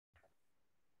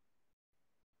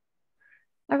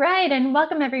All right, and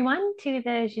welcome everyone to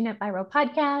the Ginette Biro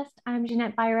Podcast. I'm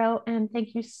Ginette Biro, and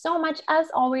thank you so much, as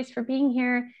always, for being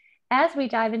here as we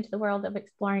dive into the world of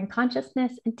exploring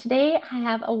consciousness. And today I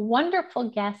have a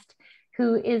wonderful guest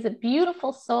who is a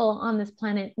beautiful soul on this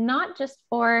planet, not just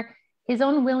for his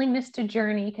own willingness to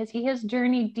journey, because he has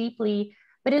journeyed deeply,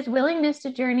 but his willingness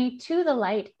to journey to the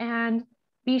light and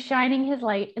be shining his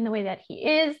light in the way that he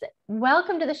is.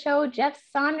 Welcome to the show, Jeff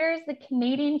Saunders, the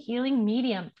Canadian healing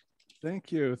medium.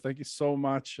 Thank you. Thank you so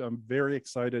much. I'm very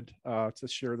excited to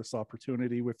share this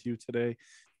opportunity with you today.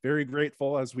 Very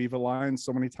grateful as we've aligned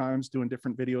so many times doing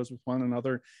different videos with one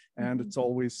another. And it's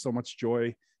always so much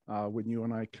joy when you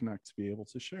and I connect to be able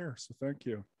to share. So thank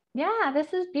you. Yeah,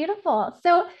 this is beautiful.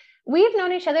 So we've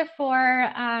known each other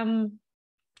for,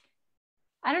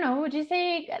 I don't know, would you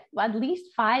say at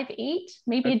least 5, 8,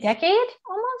 maybe a decade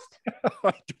almost?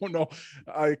 I don't know.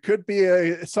 I could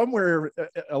be somewhere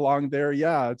along there.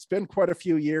 Yeah, it's been quite a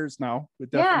few years now. But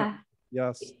definitely,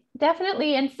 yes.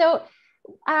 Definitely. And so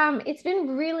it's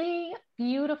been really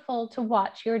beautiful to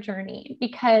watch your journey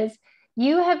because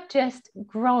you have just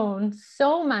grown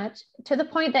so much to the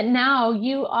point that now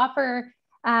you offer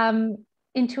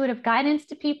intuitive guidance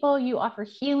to people, you offer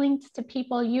healings to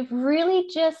people. You've really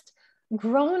just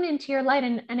grown into your light.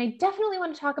 And I definitely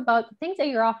want to talk about the things that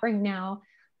you're offering now,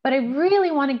 but I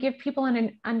really want to give people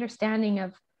an understanding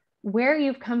of where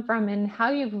you've come from and how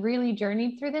you've really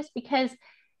journeyed through this, because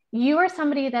you are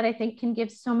somebody that I think can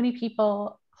give so many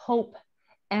people hope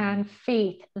and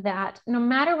faith that no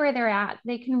matter where they're at,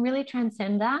 they can really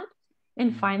transcend that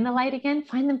and find the light again,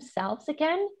 find themselves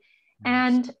again.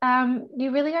 And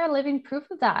you really are living proof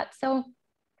of that. So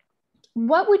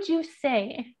what would you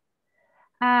say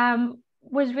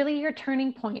was really your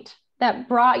turning point that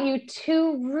brought you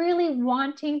to really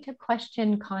wanting to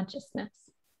question consciousness?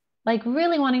 Like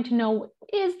really wanting to know,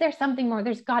 is there something more?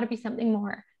 There's got to be something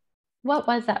more. What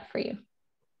was that for you?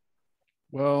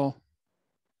 Well,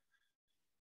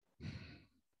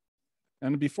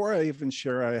 and before I even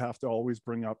share, I have to always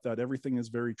bring up that everything is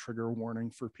very trigger warning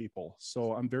for people.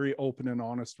 So I'm very open and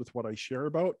honest with what I share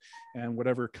about, and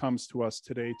whatever comes to us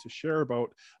today to share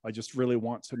about, I just really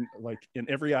want to, like, in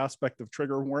every aspect of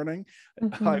trigger warning,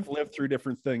 I've lived through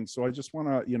different things. So I just want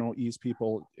to, ease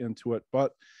people into it.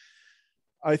 But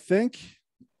I think,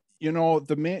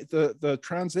 the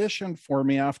transition for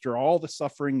me after all the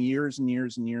suffering years and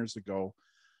years and years ago,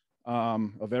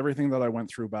 of everything that I went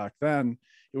through back then,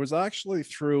 it was actually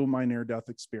through my near-death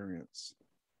experience,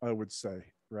 I would say,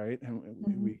 right? And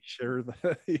we share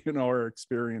the, our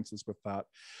experiences with that.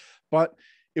 But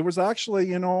it was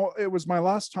actually, it was my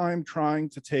last time trying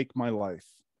to take my life.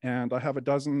 And I have a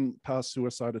dozen past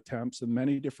suicide attempts in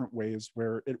many different ways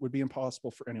where it would be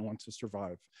impossible for anyone to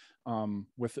survive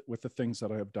with the things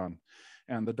that I have done.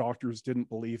 And the doctors didn't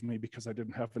believe me because I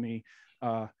didn't have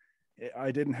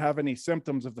any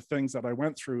symptoms of the things that I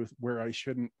went through where I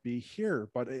shouldn't be here.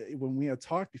 But when we had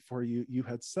talked before, you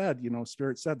had said,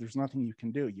 Spirit said, there's nothing you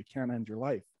can do. You can't end your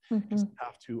life. You just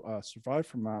have to survive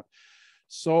from that.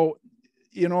 So,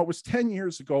 it was 10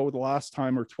 years ago, the last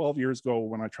time, or 12 years ago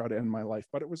when I tried to end my life,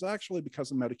 but it was actually because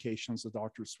of medications the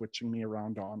doctors switching me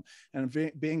around on,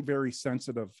 and being very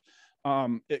sensitive.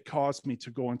 It caused me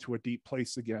to go into a deep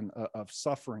place again of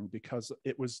suffering, because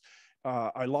it was,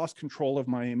 I lost control of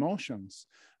my emotions,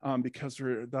 because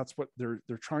that's what they're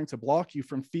trying to block you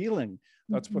from feeling.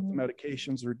 That's what the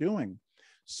medications are doing.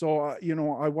 So,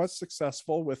 I was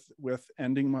successful with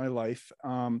ending my life.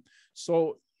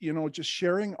 So, just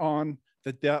sharing on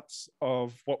the depths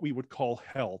of what we would call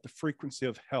hell, the frequency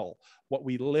of hell, what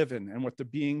we live in and what the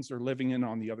beings are living in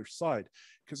on the other side.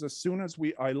 Because as soon as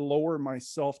I lower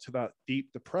myself to that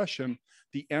deep depression,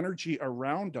 the energy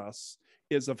around us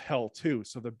is of hell too.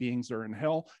 So the beings are in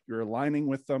hell, you're aligning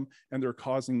with them, and they're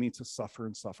causing me to suffer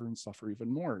and suffer and suffer even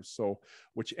more. So,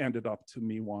 which ended up to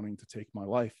me wanting to take my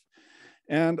life.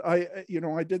 And I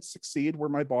did succeed where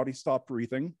my body stopped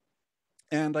breathing.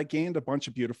 And I gained a bunch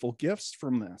of beautiful gifts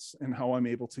from this and how I'm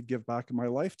able to give back in my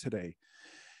life today.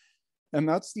 And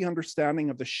that's the understanding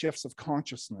of the shifts of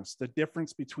consciousness, the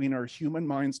difference between our human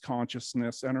mind's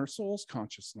consciousness and our soul's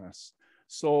consciousness.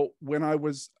 So when I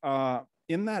was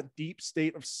in that deep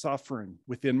state of suffering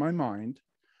within my mind,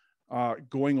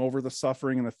 going over the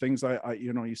suffering and the things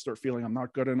you start feeling, I'm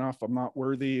not good enough, I'm not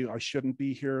worthy, I shouldn't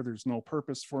be here, there's no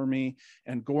purpose for me,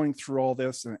 and going through all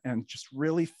this and just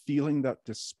really feeling that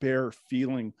despair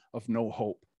feeling of no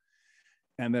hope,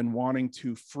 and then wanting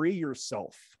to free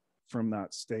yourself from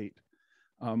that state,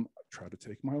 try to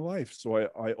take my life. So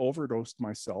I overdosed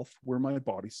myself where my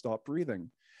body stopped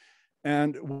breathing.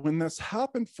 And when this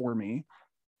happened for me,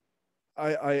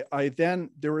 I then,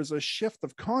 there was a shift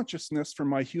of consciousness from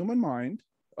my human mind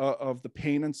of the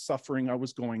pain and suffering I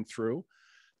was going through,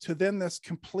 to then this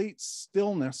complete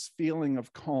stillness feeling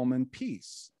of calm and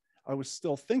peace. I was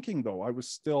still thinking though, I was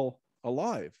still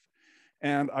alive.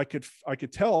 And I could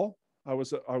tell I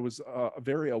was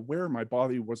very aware my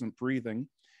body wasn't breathing.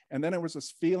 And then it was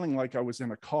this feeling like I was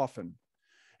in a coffin,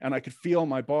 and I could feel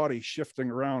my body shifting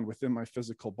around within my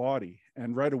physical body.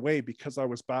 And right away, because I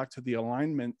was back to the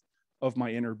alignment of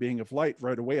my inner being of light,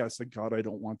 right away, I said, God, I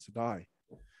don't want to die.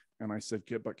 And I said,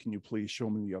 but can you please show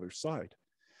me the other side?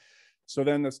 So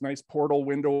then this nice portal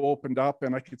window opened up,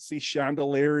 and I could see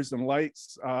chandeliers and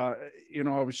lights. I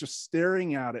was just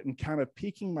staring at it and kind of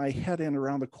peeking my head in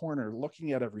around the corner,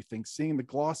 looking at everything, seeing the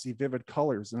glossy, vivid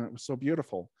colors. And it was so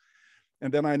beautiful.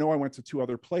 And then I know I went to 2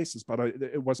 other places, but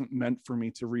it wasn't meant for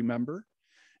me to remember.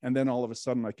 And then all of a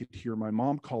sudden I could hear my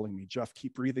mom calling me, Jeff,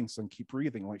 keep breathing, son, keep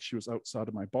breathing, like she was outside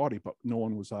of my body, but no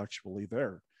one was actually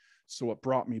there. So it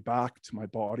brought me back to my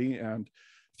body, and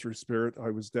through spirit,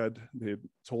 I was dead. They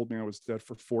told me I was dead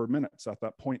for 4 minutes at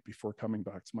that point before coming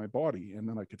back to my body. And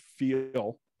then I could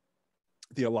feel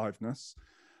the aliveness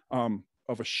of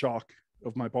a shock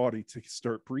of my body to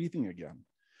start breathing again.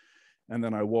 And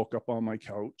then I woke up on my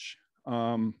couch.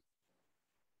 Oh,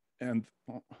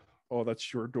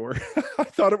 that's your door. I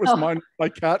thought it was my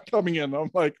cat coming in.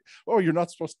 I'm like, oh, you're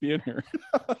not supposed to be in here.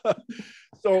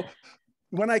 So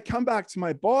when I come back to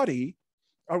my body,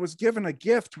 I was given a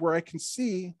gift where I can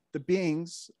see the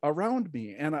beings around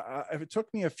me. And it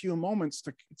took me a few moments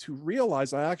to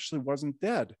realize I actually wasn't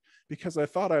dead, because I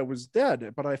thought I was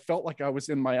dead, but I felt like I was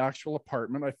in my actual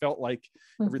apartment. I felt like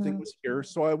everything was here.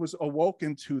 So I was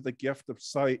awoken to the gift of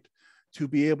sight to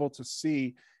be able to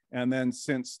see. And then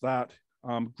since that,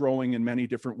 growing in many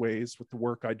different ways with the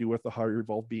work I do with the higher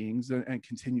evolved beings, and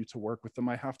continue to work with them,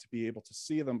 I have to be able to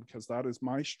see them, because that is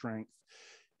my strength.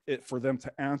 For them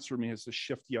to answer me is to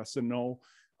shift yes and no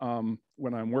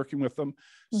when I'm working with them.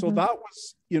 So that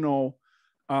was,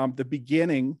 the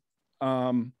beginning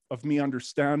of me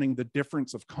understanding the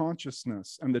difference of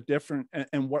consciousness and the different,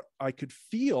 and what I could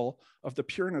feel of the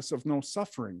pureness of no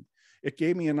suffering. It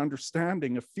gave me an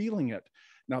understanding of feeling it.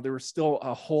 Now, there was still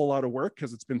a whole lot of work,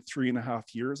 because it's been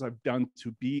 3.5 years I've done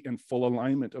to be in full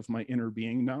alignment of my inner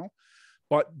being now.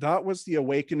 But that was the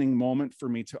awakening moment for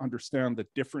me to understand the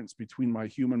difference between my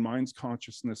human mind's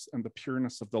consciousness and the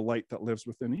pureness of the light that lives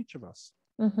within each of us.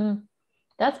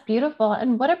 That's beautiful.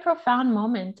 And what a profound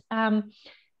moment. And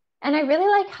I really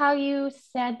like how you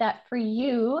said that for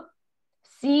you,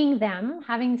 seeing them,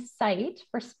 having sight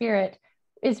for spirit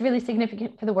is really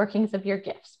significant for the workings of your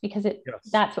gifts, because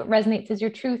that's what resonates as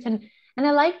your truth. And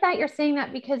I like that you're saying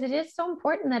that, because it is so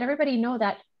important that everybody know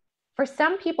that for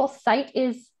some people, sight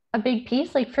is a big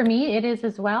piece. Like for me, it is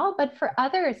as well. But for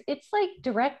others, it's like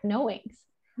direct knowings.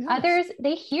 Yes. Others,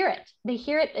 they hear it. They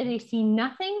hear it. They see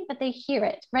nothing, but they hear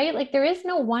it, right? Like there is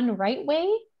no one right way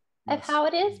of how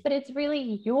it is, but it's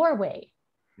really your way.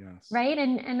 Yes. Right.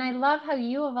 And I love how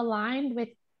you have aligned with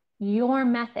your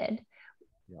method,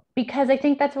 because I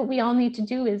think that's what we all need to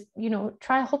do is,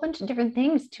 try a whole bunch of different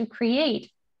things to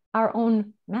create our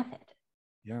own method.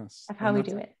 Yes. Of how we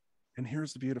do it. And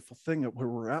here's the beautiful thing, that where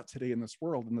we're at today in this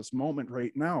world, in this moment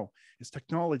right now, is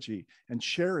technology and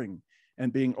sharing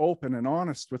and being open and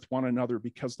honest with one another,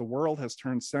 because the world has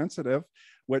turned sensitive,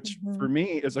 which for me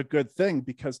is a good thing,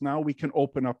 because now we can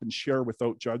open up and share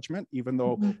without judgment, even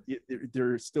though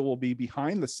there still will be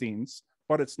behind the scenes,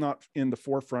 but it's not in the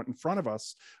forefront in front of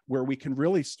us, where we can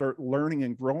really start learning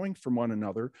and growing from one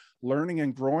another, learning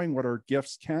and growing what our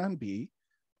gifts can be,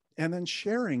 and then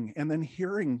sharing and then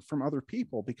hearing from other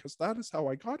people, because that is how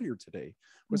I got here today,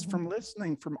 was from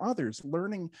listening from others,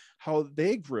 learning how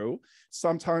they grew.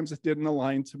 Sometimes it didn't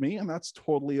align to me, and that's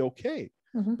totally okay.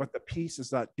 But the pieces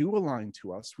that do align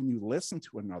to us, when you listen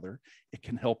to another, it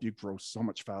can help you grow so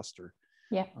much faster.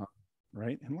 Yeah.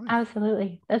 Right? In life.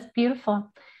 Absolutely. That's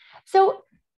beautiful. So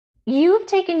you've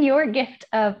taken your gift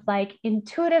of like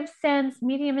intuitive sense,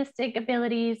 mediumistic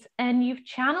abilities, and you've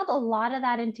channeled a lot of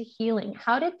that into healing.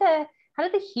 How did the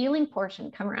healing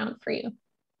portion come around for you?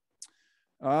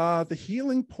 The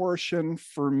healing portion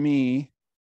for me,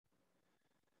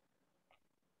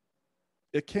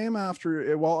 it came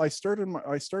after, well,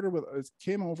 it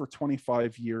came over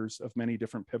 25 years of many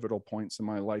different pivotal points in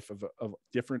my life of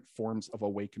different forms of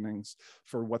awakenings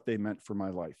for what they meant for my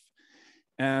life.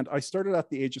 And I started at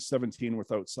the age of 17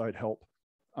 with outside help.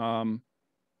 And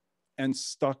and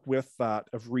stuck with that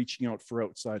of reaching out for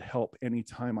outside help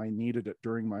anytime I needed it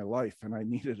during my life. And I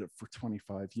needed it for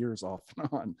 25 years off and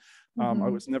on. I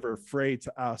was never afraid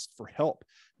to ask for help,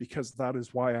 because that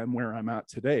is why I'm where I'm at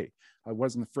today. I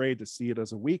wasn't afraid to see it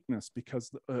as a weakness, because,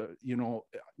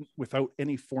 without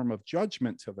any form of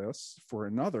judgment to this for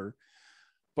another,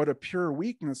 but a pure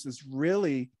weakness is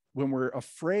really when we're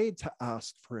afraid to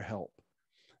ask for help.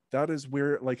 That is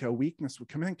where like a weakness would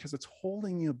come in, because it's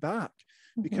holding you back,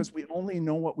 because we only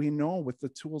know what we know with the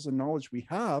tools and knowledge we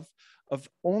have of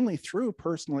only through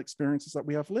personal experiences that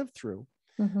we have lived through.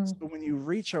 So when you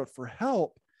reach out for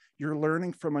help, you're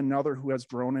learning from another who has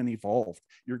grown and evolved.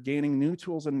 You're gaining new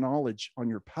tools and knowledge on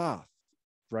your path,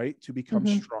 right, to become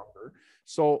stronger.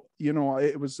 So,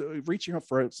 it was reaching out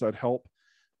for outside help.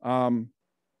 And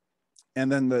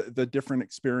then the different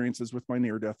experiences with my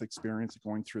near-death experience,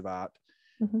 going through that.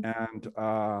 And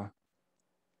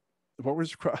what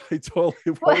was I totally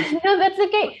no, that's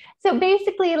okay. So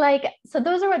basically, so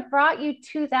those are what brought you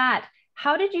to that.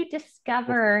 How did you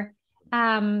discover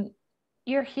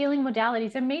your healing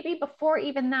modalities? And maybe before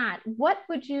even that,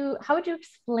 how would you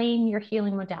explain your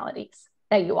healing modalities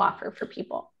that you offer for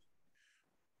people?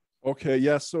 Okay,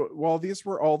 yes. So, well, these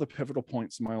were all the pivotal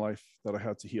points in my life that I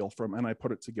had to heal from, and I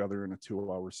put it together in a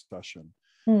 2-hour session.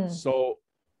 So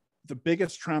the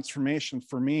biggest transformation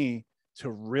for me to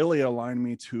really align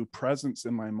me to presence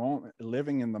in my moment,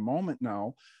 living in the moment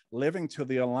now, living to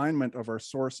the alignment of our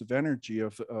source of energy,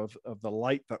 of the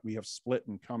light that we have split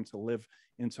and come to live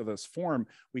into this form,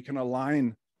 we can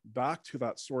align back to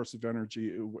that source of energy,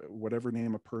 whatever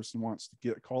name a person wants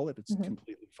to call it, it's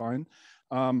completely fine.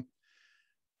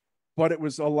 But it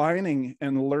was aligning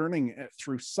and learning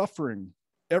through suffering.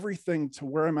 Everything to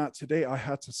where I'm at today, I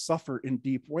had to suffer in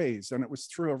deep ways. And it was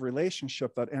through a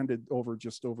relationship that ended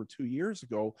just over 2 years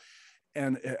ago.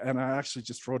 And I actually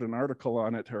just wrote an article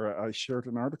on it, or I shared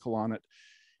an article on it.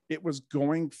 It was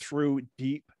going through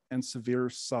deep and severe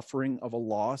suffering of a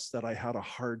loss that I had a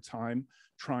hard time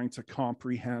trying to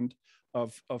comprehend,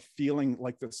 of feeling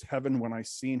like this heaven when I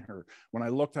seen her. When I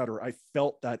looked at her, I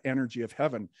felt that energy of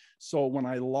heaven. So when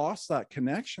I lost that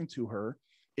connection to her,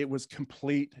 it was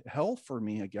complete hell for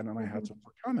me again, and I had to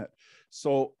overcome it.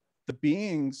 So the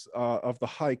beings of the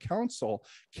High Council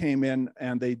came in,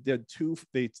 and they did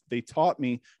they taught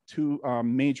me two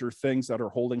major things that are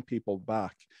holding people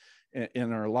back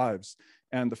in our lives.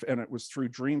 And it was through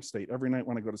dream state. Every night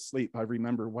when I go to sleep, I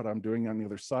remember what I'm doing on the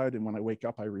other side. And when I wake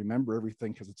up, I remember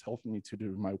everything, because it's helping me to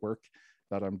do my work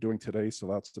that I'm doing today. So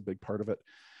that's the big part of it.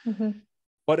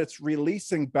 But it's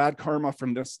releasing bad karma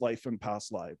from this life and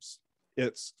past lives.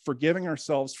 It's forgiving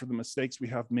ourselves for the mistakes we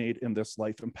have made in this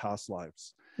life and past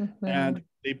lives. And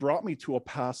they brought me to a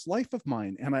past life of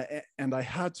mine. And I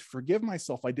had to forgive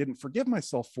myself. I didn't forgive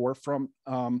myself from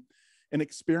an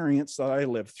experience that I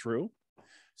lived through.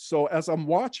 So as I'm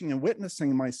watching and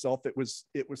witnessing myself, it was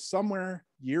somewhere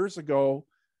years ago,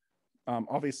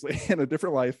 obviously in a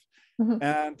different life.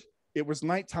 And it was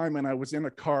nighttime, and I was in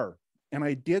a car, and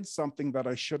I did something that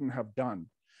I shouldn't have done.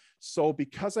 So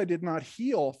because I did not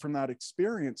heal from that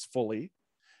experience fully,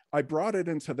 I brought it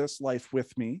into this life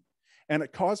with me, and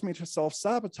it caused me to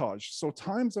self-sabotage. So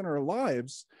times in our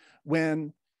lives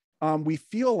when we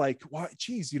feel like, well,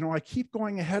 geez, I keep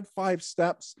going ahead 5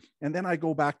 steps, and then I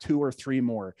go back 2 or 3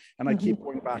 more, and I keep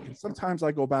going back. And sometimes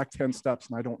I go back 10 steps,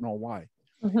 and I don't know why.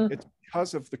 It's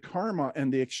because of the karma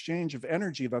and the exchange of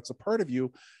energy that's a part of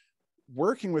you.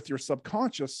 Working with your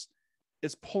subconscious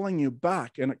is pulling you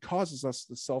back, and it causes us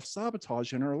to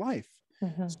self-sabotage in our life.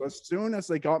 So as soon as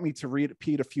they got me to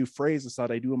repeat a few phrases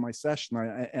that I do in my session,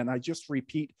 I just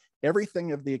repeat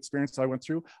everything of the experience I went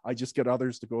through, I just get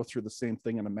others to go through the same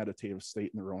thing in a meditative state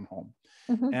in their own home.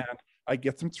 And I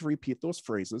get them to repeat those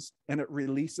phrases, and it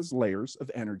releases layers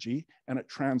of energy, and it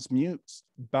transmutes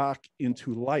back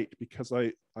into light, because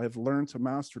I've learned to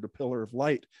master the pillar of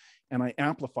light, and I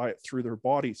amplify it through their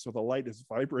body. So the light is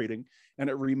vibrating, and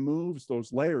it removes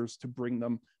those layers to bring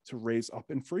them to raise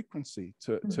up in frequency,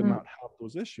 to not have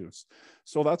those issues.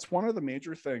 So that's one of the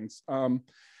major things.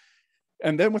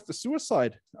 And then with the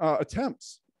suicide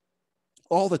attempts,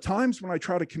 all the times when I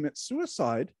try to commit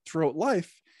suicide throughout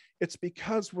life, it's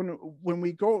because when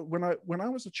I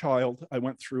was a child,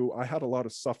 I had a lot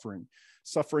of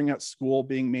suffering at school,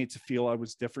 being made to feel I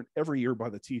was different every year by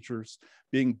the teachers,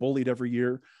 being bullied every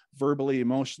year, verbally,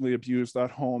 emotionally abused at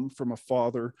home from a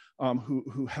father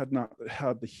who had not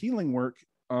had the healing work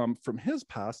from his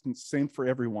past, and same for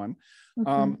everyone.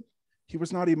 He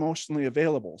was not emotionally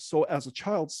available. So as a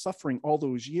child, suffering all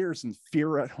those years and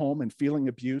fear at home and feeling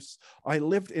abuse, I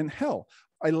lived in hell.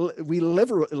 We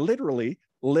literally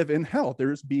live in hell.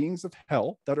 There's beings of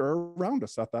hell that are around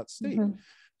us at that state.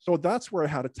 So that's where I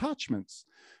had attachments.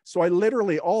 So I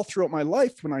literally, all throughout my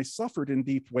life, when I suffered in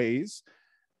deep ways,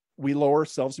 we lower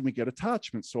ourselves and we get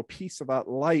attachments. So a piece of that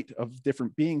light of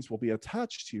different beings will be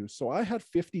attached to you. So I had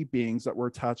 50 beings that were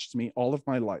attached to me all of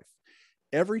my life.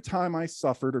 Every time I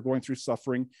suffered or going through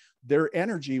suffering, their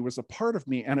energy was a part of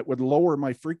me, and it would lower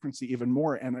my frequency even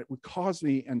more. And it would cause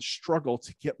me and struggle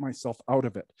to get myself out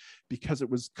of it, because it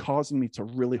was causing me to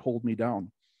really hold me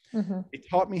down. It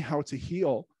taught me how to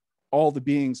heal all the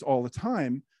beings all the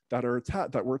time that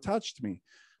were attached to me.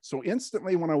 So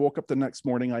instantly, when I woke up the next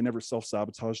morning, I never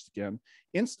self-sabotaged again.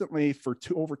 Instantly, for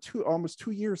almost 2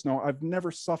 years now, I've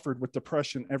never suffered with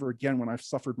depression ever again, when I've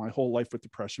suffered my whole life with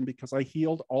depression, because I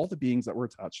healed all the beings that were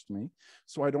attached to me.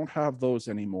 So I don't have those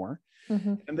anymore.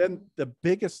 And then the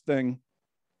biggest thing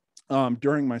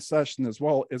during my session as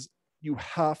well is you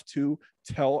have to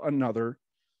tell another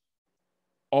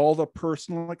all the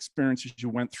personal experiences you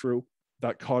went through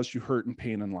that caused you hurt and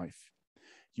pain in life.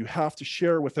 You have to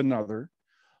share with another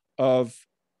of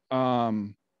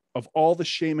all the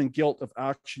shame and guilt of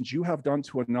actions you have done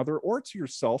to another or to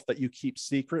yourself that you keep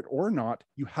secret or not.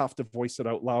 You have to voice it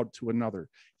out loud to another.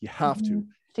 You have to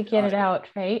get it out,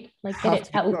 right? Like get it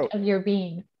out of your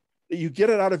being. You get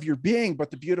it out of your being.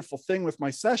 But the beautiful thing with my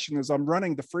session is I'm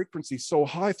running the frequency so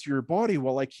high through your body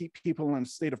while I keep people in a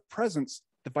state of presence.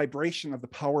 The vibration of the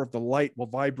power of the light will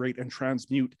vibrate and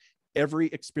transmute every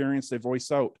experience they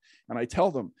voice out. And I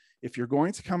tell them, if you're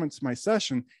going to come into my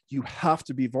session, you have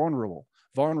to be vulnerable.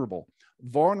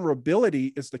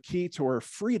 Vulnerability is the key to our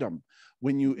freedom.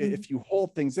 If you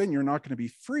hold things in, you're not going to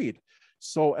be freed.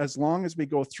 So as long as we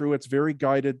go through, it's very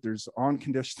guided. There's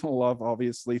unconditional love,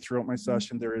 obviously, throughout my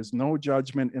session. There is no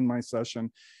judgment in my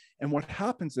session. And what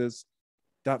happens is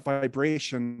that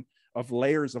vibration of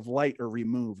layers of light are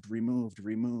removed.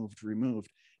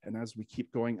 And as we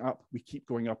keep going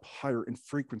up higher in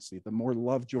frequency, the more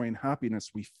love, joy, and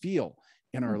happiness we feel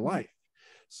in our life.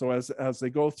 So as they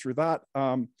go through that,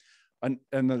 and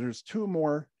then there's two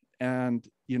more. And,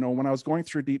 when I was going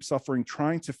through deep suffering,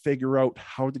 trying to figure out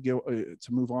how to go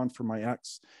to move on from my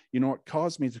ex, it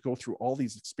caused me to go through all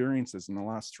these experiences in the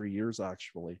last 3 years,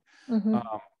 actually,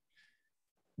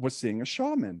 was seeing a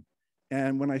shaman.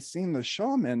 And when I seen the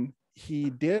shaman, he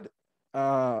did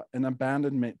an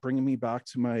abandonment, bringing me back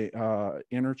to my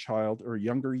inner child or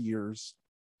younger years,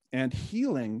 and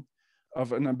healing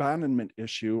of an abandonment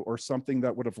issue or something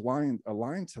that would have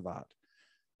aligned to that.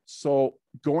 So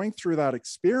going through that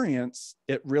experience,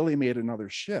 it really made another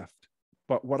shift.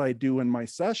 But what I do in my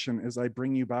session is I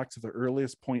bring you back to the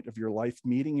earliest point of your life,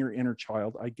 meeting your inner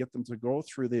child. I get them to go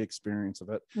through the experience of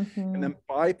it, and then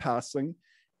bypassing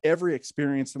every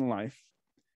experience in life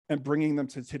and bringing them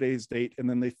to today's date. And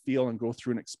then they feel and go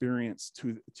through an experience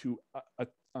to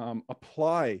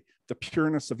apply the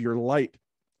pureness of your light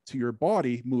to your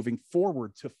body moving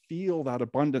forward, to feel that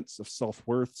abundance of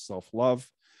self-worth, self-love.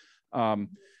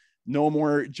 No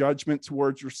more judgment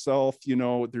towards yourself.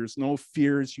 There's no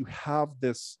fears. You have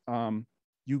this,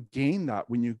 you gain that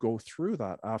when you go through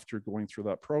that, after going through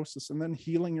that process. And then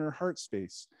healing your heart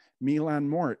space. Milan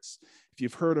Moritz. If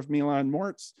you've heard of Milan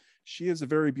Moritz, she is a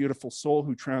very beautiful soul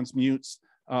who transmutes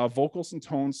vocals and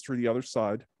tones through the other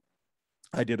side.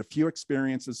 I did a few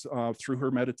experiences through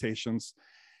her meditations,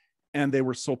 and they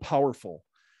were so powerful.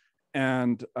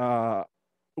 And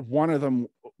one of them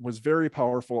was very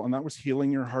powerful, and that was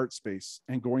healing your heart space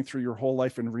and going through your whole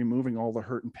life and removing all the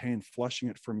hurt and pain, flushing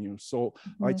it from you. So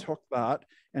I took that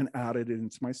and added it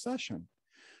into my session.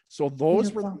 So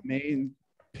those were the main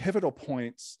pivotal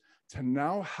points to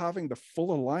now having the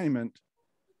full alignment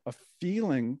of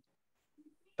feeling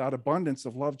that abundance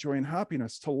of love, joy, and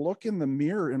happiness, to look in the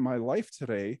mirror in my life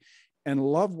today and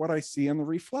love what I see in the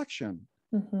reflection.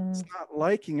 It's not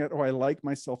liking it. Oh, I like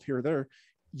myself here or there.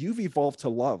 You've evolved to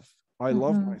love. I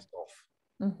love myself,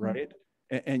 right?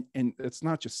 And it's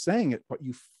not just saying it, but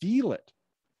you feel it.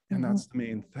 And that's the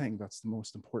main thing. That's the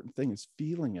most important thing, is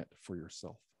feeling it for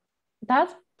yourself.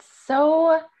 That's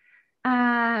so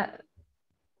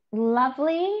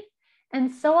lovely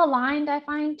and so aligned, I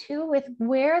find, too, with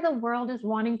where the world is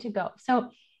wanting to go. So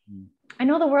I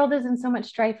know the world is in so much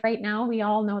strife right now. We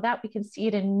all know that. We can see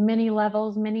it in many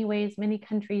levels, many ways, many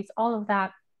countries, all of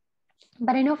that.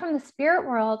 But I know from the spirit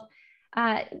world,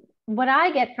 what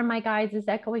I get from my guides is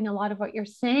echoing a lot of what you're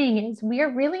saying, is we are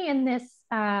really in this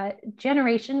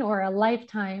generation or a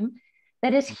lifetime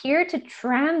that is here to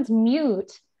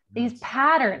transmute these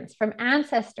patterns from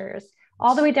ancestors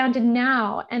all the way down to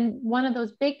now. And one of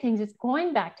those big things is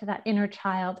going back to that inner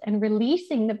child and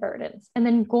releasing the burdens, and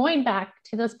then going back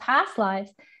to those past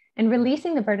lives and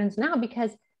releasing the burdens now,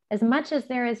 because as much as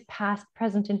there is past,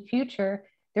 present, and future,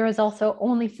 there is also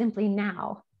only simply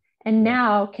now. And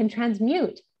now can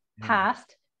transmute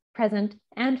past, present,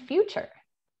 and future.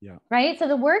 Yeah. Right. So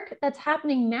the work that's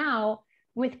happening now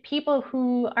with people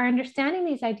who are understanding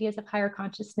these ideas of higher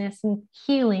consciousness and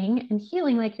healing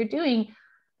like you're doing,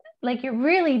 like you're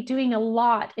really doing a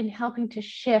lot in helping to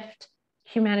shift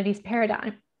humanity's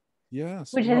paradigm.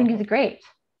 Yes. Which I think is great.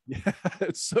 Yeah,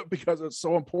 because it's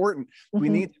so important. We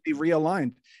need to be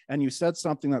realigned. And you said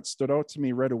something that stood out to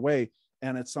me right away.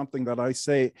 And it's something that I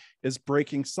say is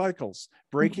breaking cycles,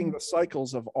 breaking the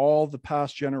cycles of all the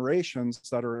past generations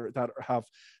that have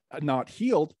not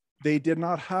healed. They did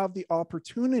not have the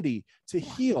opportunity to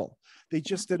heal. They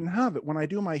just didn't have it. When I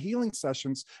do my healing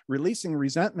sessions, releasing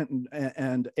resentment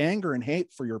and anger and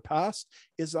hate for your past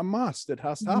is a must. It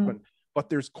has to happen. But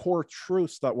there's core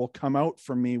truths that will come out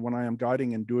from me when I am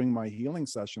guiding and doing my healing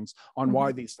sessions on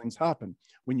why these things happen.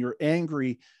 When you're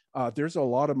angry, there's a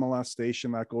lot of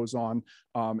molestation that goes on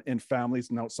in families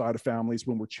and outside of families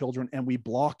when we're children, and we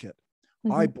block it.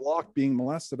 I blocked being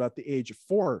molested at the age of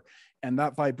 4, and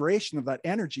that vibration of that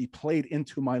energy played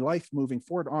into my life moving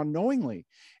forward unknowingly.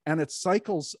 And it's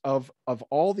cycles of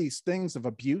all these things of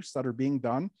abuse that are being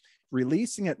done,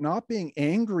 releasing it, not being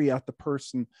angry at the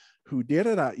person who did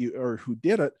it at you or who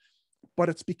did it, but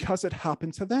it's because it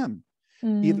happened to them.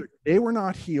 Either they were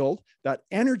not healed, that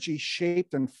energy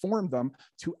shaped and formed them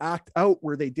to act out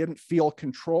where they didn't feel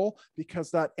control,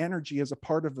 because that energy is a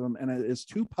part of them and it is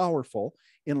too powerful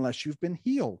unless you've been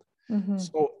healed.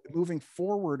 So moving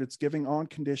forward, it's giving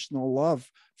unconditional love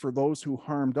for those who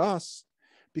harmed us,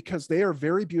 because they are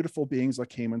very beautiful beings that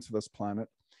came into this planet.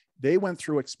 They went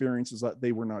through experiences that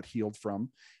they were not healed from.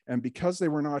 And because they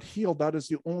were not healed, that is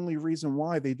the only reason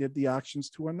why they did the actions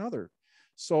to another.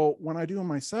 So when I do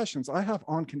my sessions, I have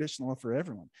unconditional love for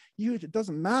everyone. It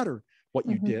doesn't matter what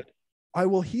you did. I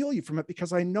will heal you from it,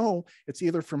 because I know it's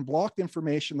either from blocked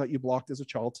information that you blocked as a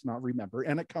child to not remember,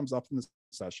 and it comes up in this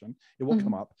session. It will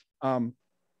come up. And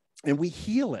we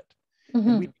heal it.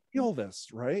 And we heal this,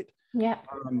 right? Yeah.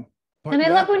 And I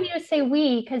love when you say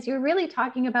we, because you're really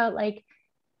talking about like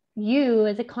you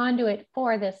as a conduit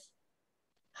for this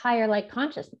higher light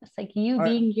consciousness, like you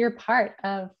being your part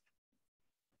of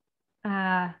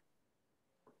higher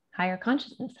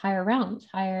consciousness, higher realms,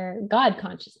 higher God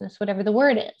consciousness, whatever the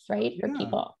word is, right? For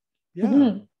people.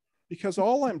 Because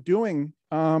all I'm doing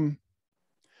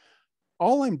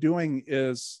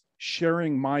is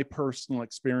sharing my personal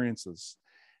experiences.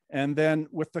 And then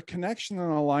with the connection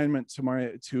and alignment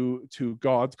to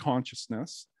God's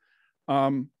consciousness,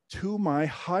 to my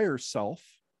higher self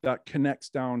that connects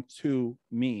down to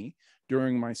me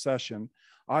during my session,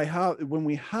 when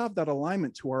we have that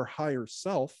alignment to our higher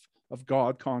self of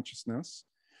God consciousness,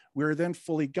 we're then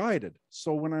fully guided.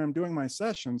 So when I'm doing my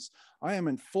sessions, I am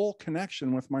in full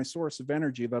connection with my source of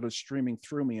energy that is streaming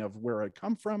through me of where I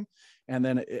come from, and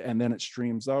then it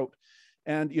streams out.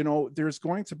 And there's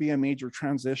going to be a major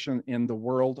transition in the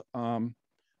world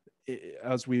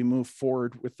as we move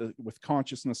forward with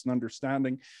consciousness and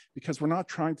understanding, because we're not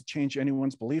trying to change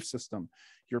anyone's belief system.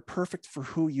 You're perfect for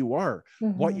who you are.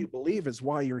 What you believe is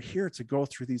why you're here, to go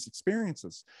through these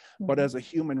experiences. But as a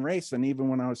human race, and even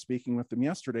when I was speaking with them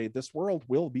yesterday, this world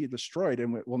will be destroyed,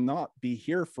 and it will not be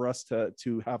here for us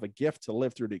to have a gift to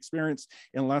live through the experience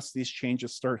unless these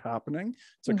changes start happening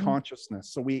to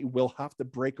consciousness. So we will have to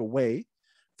break away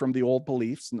from the old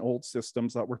beliefs and old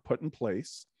systems that were put in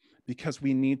place, because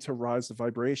we need to rise the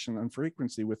vibration and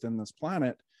frequency within this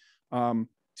planet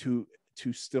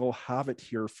to still have it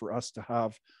here for us to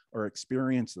have our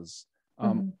experiences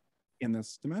in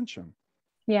this dimension.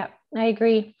 Yeah, I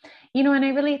agree. And I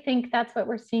really think that's what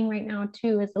we're seeing right now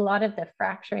too, is a lot of the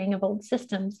fracturing of old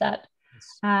systems that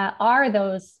are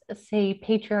those, say,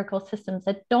 patriarchal systems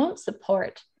that don't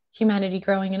support humanity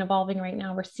growing and evolving right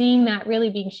now. We're seeing that really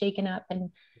being shaken up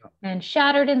and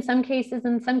shattered in some cases.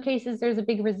 In some cases, there's a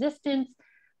big resistance,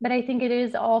 but I think it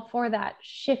is all for that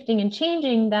shifting and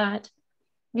changing that,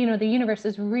 the universe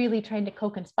is really trying to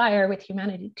co-conspire with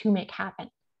humanity to make happen.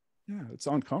 Yeah, it's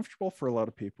uncomfortable for a lot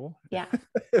of people. Yeah.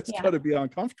 It's got to be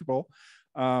uncomfortable,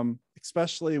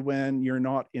 especially when you're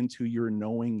not into your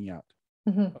knowing yet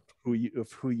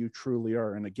of who you truly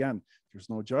are. And again, there's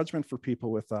no judgment for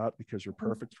people with that, because you're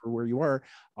perfect for where you are.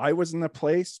 I was in a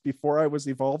place before I was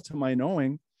evolved to my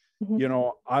knowing.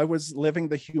 I was living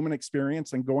the human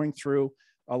experience and going through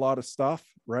a lot of stuff,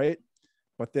 right?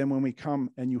 But then when we come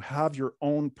and you have your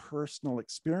own personal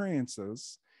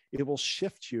experiences, it will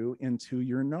shift you into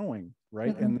your knowing,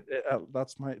 right? And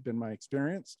that's been my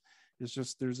experience. It's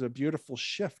just, there's a beautiful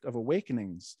shift of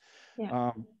awakenings.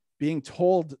 Being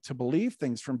told to believe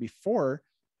things from before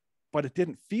but it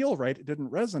didn't feel right. It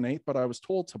didn't resonate, but I was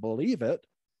told to believe it.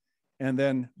 And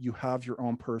then you have your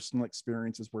own personal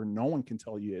experiences where no one can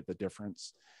tell you the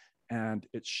difference. And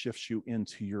it shifts you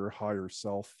into your higher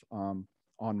self, on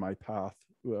my path,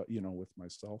 with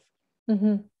myself.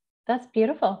 Mm-hmm. That's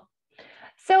beautiful.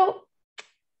 So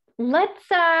let's,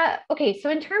 okay. So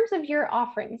in terms of your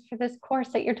offerings for this course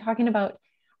that you're talking about,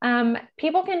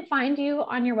 people can find you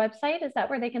on your website. Is that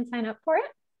where they can sign up for it?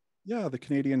 Yeah. The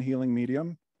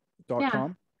CanadianHealingMedium.com. Yeah.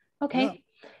 Okay. Yeah.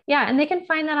 Yeah. And they can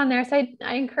find that on there. So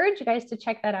I encourage you guys to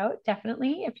check that out.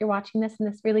 Definitely. If you're watching this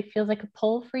and this really feels like a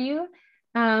pull for you,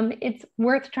 it's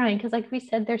worth trying. Cause like we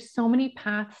said, there's so many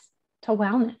paths to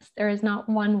wellness. There is not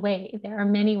one way. There are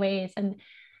many ways. And,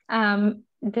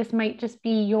 this might just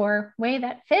be your way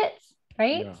that fits.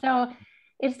 Right. Yeah. So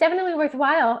it's definitely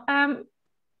worthwhile.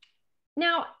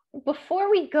 Now,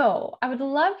 before we go, I would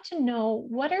love to know,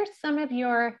 what are some of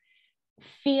your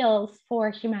feels for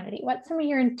humanity? What's some of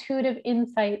your intuitive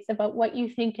insights about what you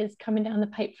think is coming down the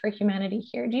pipe for humanity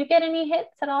here? Do you get any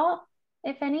hits at all,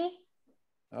 if any?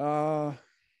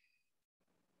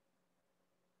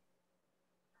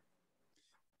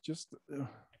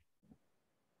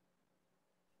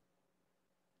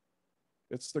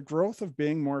 It's the growth of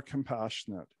being more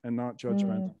compassionate and not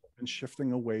judgmental, and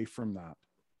shifting away from that.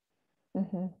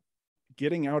 Mm-hmm.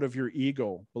 Getting out of your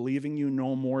ego, believing you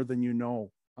know more than you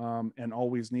know, and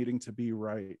always needing to be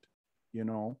right,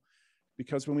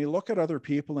 because when we look at other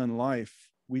people in life,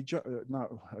 I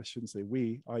shouldn't say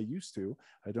I used to,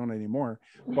 I don't anymore,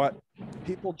 but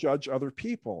people judge other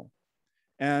people.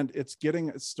 And it's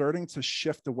starting to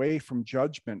shift away from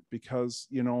judgment, because,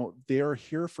 they're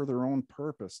here for their own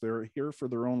purpose. They're here for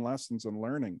their own lessons and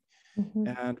learning. Mm-hmm.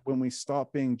 And when we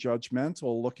stop being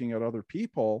judgmental, looking at other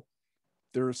people,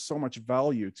 there's so much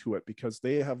value to it, because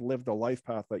they have lived a life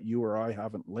path that you or I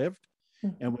haven't lived.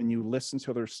 Mm-hmm. And when you listen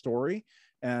to their story,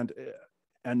 and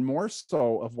more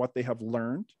so of what they have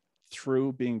learned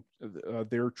through being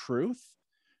their truth,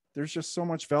 there's just so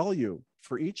much value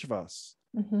for each of us.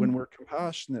 Mm-hmm. When we're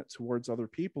compassionate towards other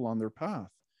people on their path,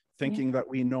 thinking that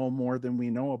we know more than we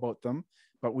know about them,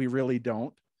 but we really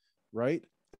don't, right?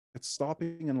 It's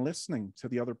stopping and listening to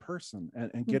the other person,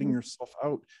 and getting mm-hmm. yourself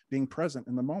out, being present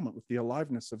in the moment with the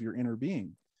aliveness of your inner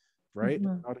being, right?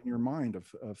 Mm-hmm. Not in your mind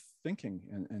of thinking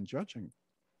and judging.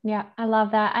 Yeah, I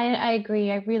love that. I agree.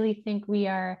 I really think we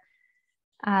are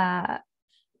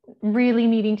really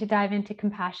needing to dive into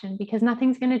compassion, because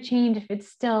nothing's going to change if it's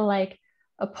still like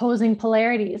opposing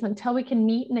polarities, until we can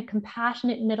meet in a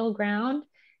compassionate middle ground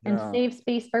and save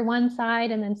space for one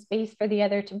side and then space for the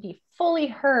other to be fully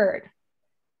heard.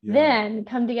 Then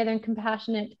come together in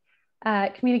compassionate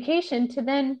communication to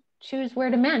then choose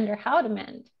where to mend or how to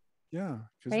mend. Yeah.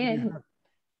 Right?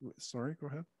 Sorry, go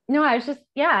ahead. No,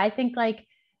 I think like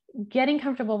getting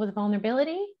comfortable with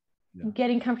vulnerability,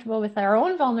 getting comfortable with our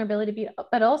own vulnerability,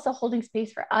 but also holding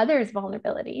space for others'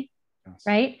 vulnerability. Yes.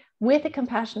 Right? With a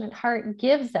compassionate heart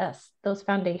gives us those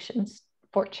foundations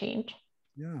for change.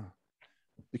 Yeah.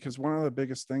 Because one of the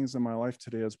biggest things in my life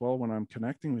today as well, when I'm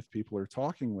connecting with people or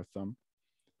talking with them,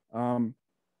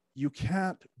 you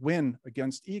can't win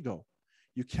against ego.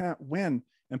 You can't win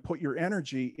and put your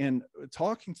energy in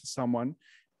talking to someone.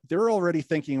 They're already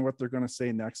thinking what they're going to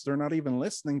say next. They're not even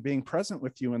listening, being present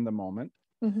with you in the moment,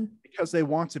 mm-hmm. because they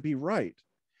want to be right.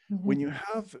 Mm-hmm.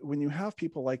 When you have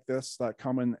people like this that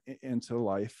come into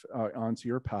life, onto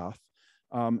your path,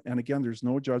 and again, there's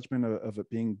no judgment of it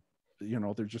being,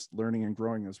 they're just learning and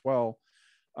growing as well.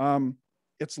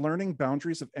 It's learning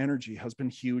boundaries of energy has been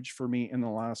huge for me in the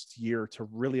last year, to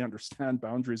really understand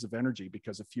boundaries of energy.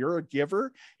 Because if you're a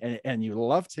giver and you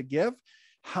love to give,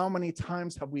 how many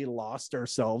times have we lost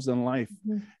ourselves in life,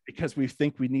 mm-hmm. because we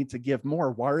think we need to give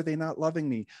more? Why are they not loving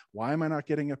me? Why am I not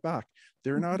getting it back?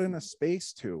 They're mm-hmm. not in a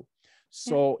space to.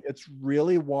 So it's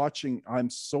really watching. I'm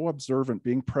so observant,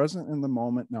 being present in the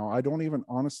moment now. I don't even,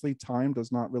 honestly, time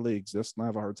does not really exist. And I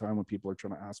have a hard time when people are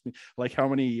trying to ask me like how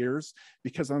many years,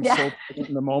 because I'm so present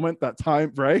in the moment, that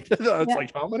time, right? It's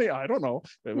like, how many? I don't know.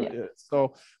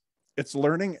 So it's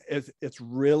learning. It's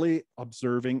really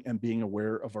observing and being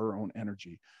aware of our own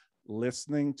energy,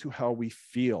 listening to how we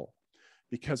feel.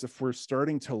 Because if we're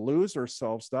starting to lose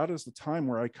ourselves, that is the time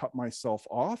where I cut myself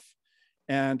off.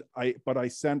 And I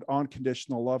send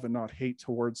unconditional love and not hate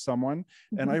towards someone.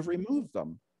 Mm-hmm. And I remove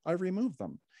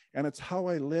them. And it's how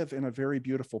I live in a very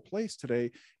beautiful place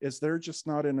today, is they're just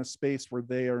not in a space where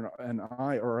they are and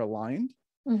I are aligned.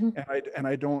 Mm-hmm. And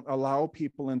I don't allow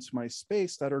people into my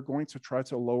space that are going to try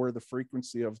to lower the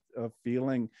frequency of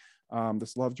feeling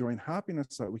this love, joy, and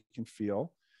happiness that we can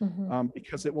feel, mm-hmm.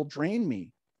 Because it will drain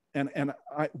me. And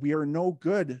we are no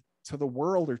good to the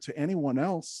world or to anyone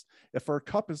else if our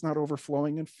cup is not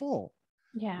overflowing and full.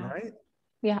 Yeah. Right.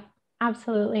 Yeah,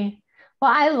 absolutely.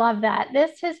 Well, I love that.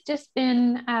 This has just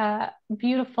been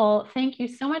beautiful. Thank you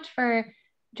so much for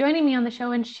joining me on the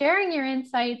show and sharing your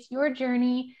insights, your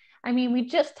journey. I mean, we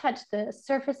just touched the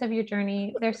surface of your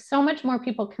journey. There's so much more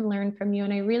people can learn from you.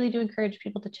 And I really do encourage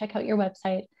people to check out your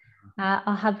website.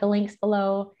 I'll have the links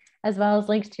below, as well as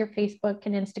links to your Facebook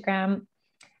and Instagram.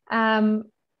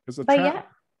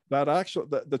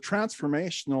 The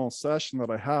transformational session that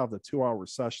I have, the 2-hour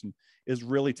session, is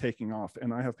really taking off.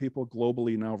 And I have people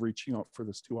globally now reaching out for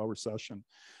this 2-hour session.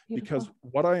 Beautiful. Because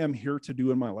what I am here to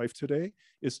do in my life today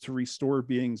is to restore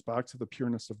beings back to the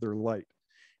pureness of their light.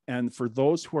 And for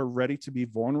those who are ready to be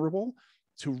vulnerable,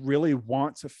 to really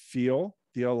want to feel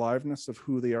the aliveness of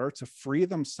who they are, to free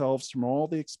themselves from all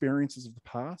the experiences of the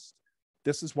past,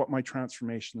 this is what my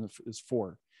transformation is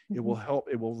for. Mm-hmm. It will help,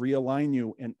 it will realign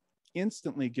you and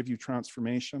instantly give you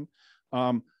transformation,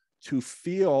 to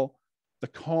feel the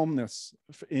calmness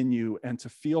in you and to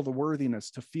feel the worthiness,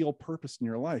 to feel purpose in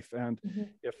your life. And mm-hmm.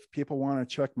 if people want to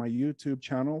check my YouTube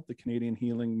channel, The Canadian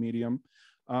Healing Medium,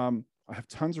 I have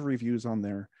tons of reviews on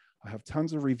there. I have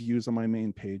tons of reviews on my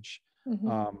main page,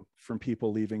 mm-hmm. From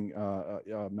people leaving,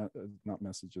 not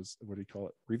messages, what do you call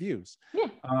it? Reviews. Yeah.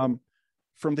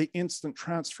 From the instant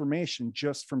transformation,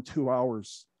 just from 2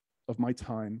 hours of my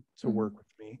time to mm-hmm. work with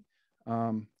me.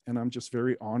 And I'm just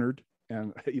very honored.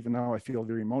 And even now I feel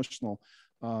very emotional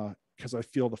because I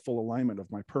feel the full alignment of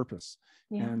my purpose.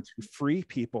 Yeah. And to free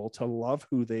people to love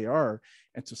who they are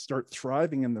and to start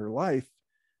thriving in their life.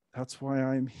 That's why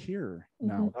I'm here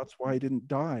now. Mm-hmm. That's why I didn't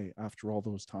die after all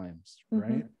those times,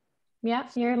 right? Mm-hmm. Yeah,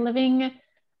 you're living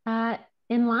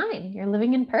in line. You're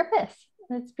living in purpose.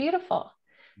 That's beautiful.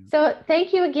 Mm-hmm. So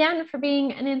thank you again for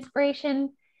being an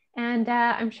inspiration. And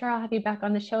I'm sure I'll have you back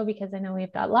on the show because I know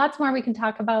we've got lots more we can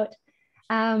talk about.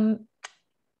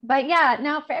 But yeah,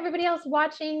 now for everybody else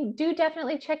watching, do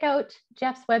definitely check out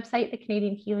Jeff's website, The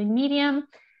Canadian Healing Medium.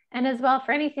 And as well,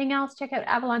 for anything else, check out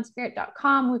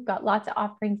avalonspirit.com. We've got lots of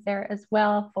offerings there as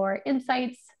well for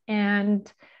insights and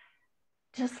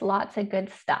just lots of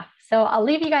good stuff. So I'll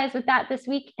leave you guys with that this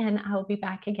week, and I'll be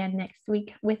back again next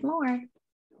week with more.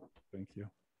 Thank you.